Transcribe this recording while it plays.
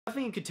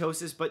Definitely in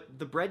ketosis, but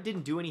the bread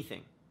didn't do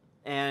anything.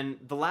 And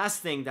the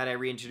last thing that I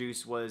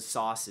reintroduced was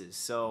sauces.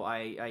 So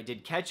I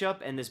did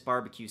ketchup and this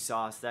barbecue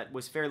sauce that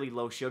was fairly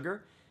low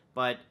sugar,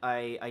 but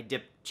I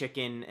dipped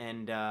chicken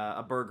and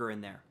a burger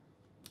in there.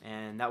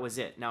 And that was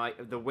it. Now,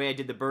 the way I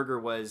did the burger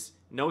was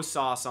no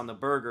sauce on the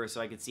burger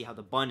so I could see how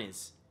the bun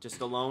is, just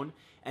alone,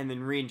 and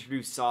then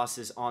reintroduce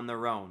sauces on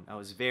their own. I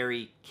was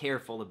very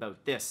careful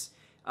about this.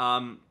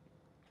 No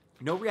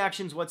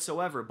reactions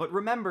whatsoever. But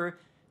remember,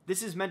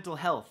 this is mental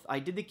health. I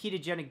did the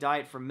ketogenic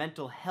diet for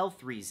mental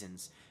health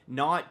reasons,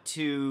 not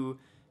to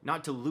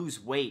lose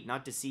weight,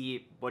 not to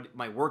see what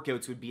my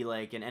workouts would be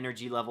like and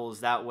energy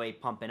levels that way,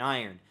 pump and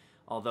iron.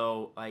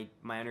 Although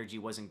my energy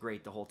wasn't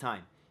great the whole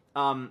time.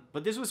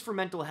 But this was for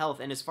mental health,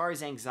 and as far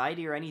as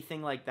anxiety or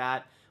anything like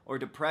that, or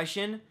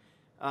depression,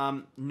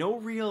 no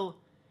real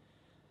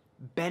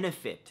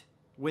benefit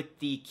with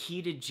the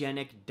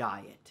ketogenic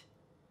diet.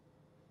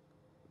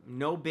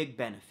 No big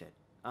benefit.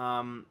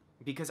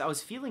 Because I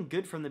was feeling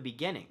good from the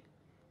beginning.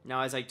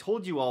 Now, as I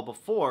told you all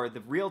before, the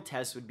real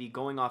test would be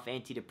going off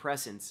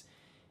antidepressants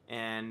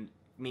and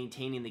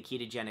maintaining the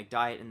ketogenic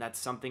diet, and that's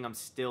something I'm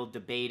still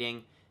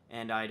debating,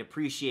 and I'd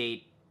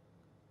appreciate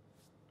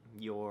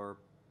your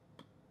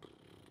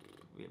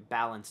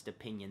balanced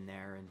opinion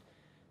there, and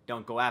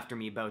don't go after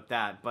me about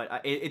that.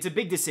 But it's a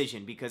big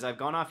decision because I've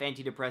gone off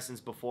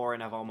antidepressants before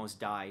and I've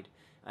almost died,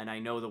 and I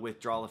know the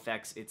withdrawal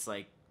effects. It's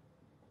like,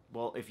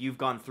 well, if you've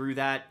gone through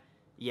that,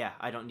 yeah,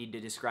 I don't need to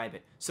describe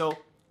it. So,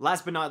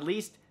 last but not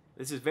least,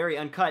 this is very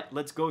uncut.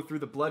 Let's go through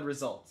the blood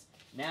results.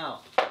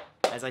 Now,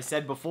 as I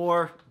said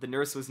before, the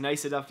nurse was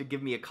nice enough to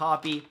give me a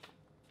copy.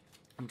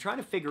 I'm trying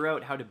to figure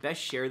out how to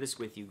best share this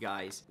with you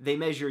guys. They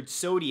measured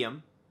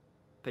sodium,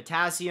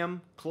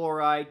 potassium,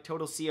 chloride,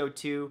 total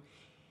CO2,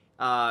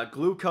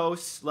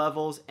 glucose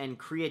levels, and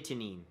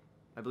creatinine.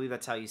 I believe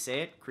that's how you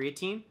say it.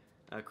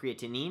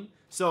 Creatinine.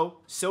 So,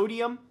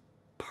 sodium,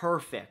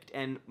 perfect.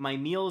 And my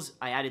meals,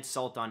 I added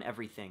salt on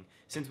everything.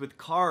 Since with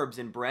carbs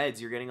and breads,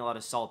 you're getting a lot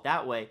of salt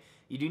that way,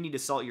 you do need to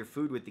salt your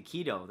food with the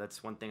keto.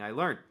 That's one thing I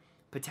learned.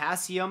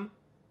 Potassium,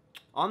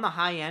 on the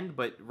high end,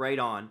 but right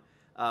on.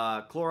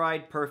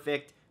 Chloride,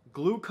 perfect.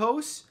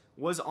 Glucose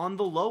was on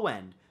the low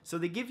end. So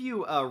they give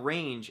you a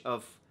range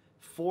of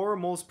 4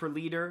 moles per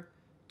liter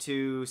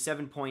to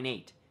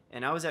 7.8.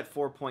 And I was at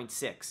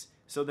 4.6.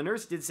 So the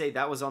nurse did say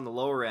that was on the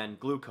lower end,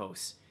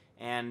 glucose.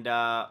 And,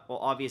 well,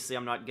 obviously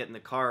I'm not getting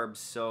the carbs,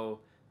 so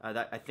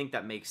I think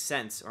that makes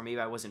sense. Or maybe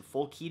I wasn't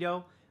full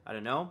keto. I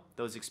don't know.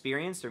 Those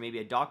experienced, or maybe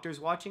a doctor's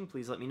watching,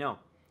 please let me know.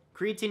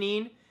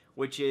 Creatinine,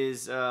 which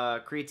is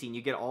creatine.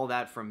 You get all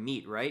that from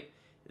meat, right?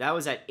 That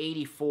was at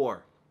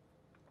 84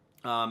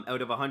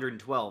 out of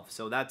 112,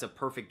 so that's a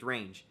perfect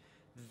range.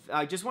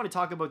 I just want to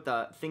talk about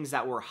the things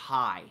that were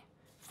high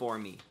for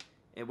me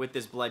with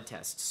this blood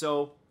test.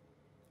 So,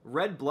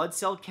 red blood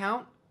cell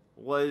count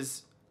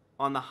was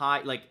on the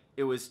high, like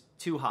it was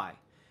too high.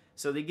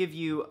 So they give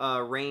you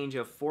a range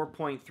of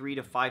 4.3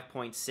 to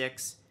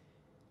 5.6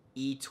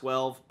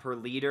 E12 per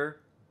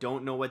liter.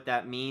 Don't know what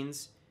that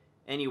means.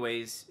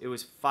 Anyways, it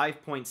was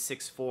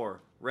 5.64.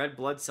 Red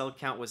blood cell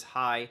count was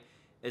high,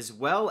 as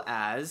well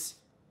as,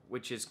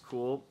 which is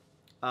cool,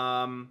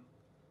 MPV.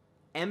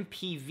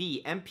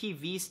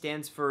 MPV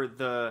stands for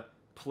the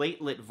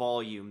platelet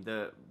volume,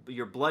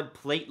 your blood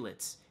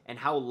platelets, and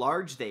how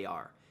large they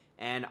are.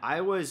 And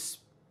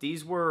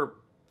these were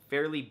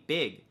fairly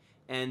big.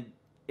 And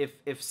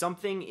if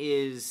something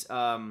is,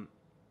 again,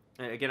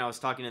 I was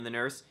talking to the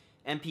nurse,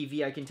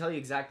 MPV, I can tell you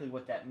exactly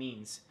what that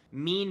means.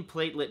 Mean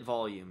platelet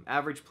volume,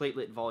 average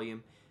platelet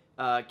volume,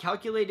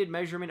 calculated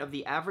measurement of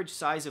the average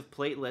size of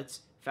platelets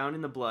found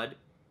in the blood,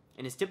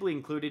 and is typically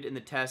included in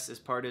the test as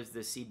part of the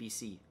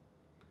CBC.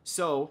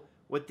 So,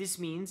 what this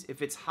means,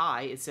 if it's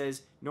high, it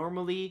says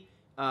normally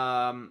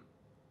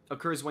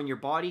occurs when your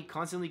body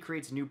constantly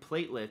creates new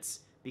platelets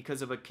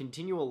because of a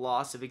continual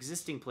loss of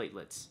existing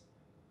platelets.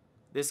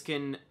 This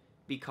can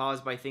be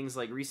caused by things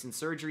like recent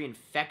surgery,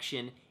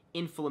 infection,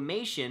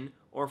 inflammation,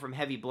 or from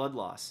heavy blood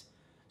loss.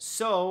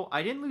 So,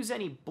 I didn't lose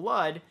any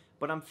blood,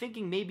 but I'm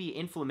thinking maybe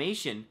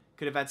inflammation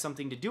could have had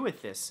something to do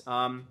with this.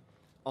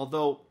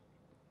 Although,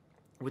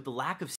 with the lack of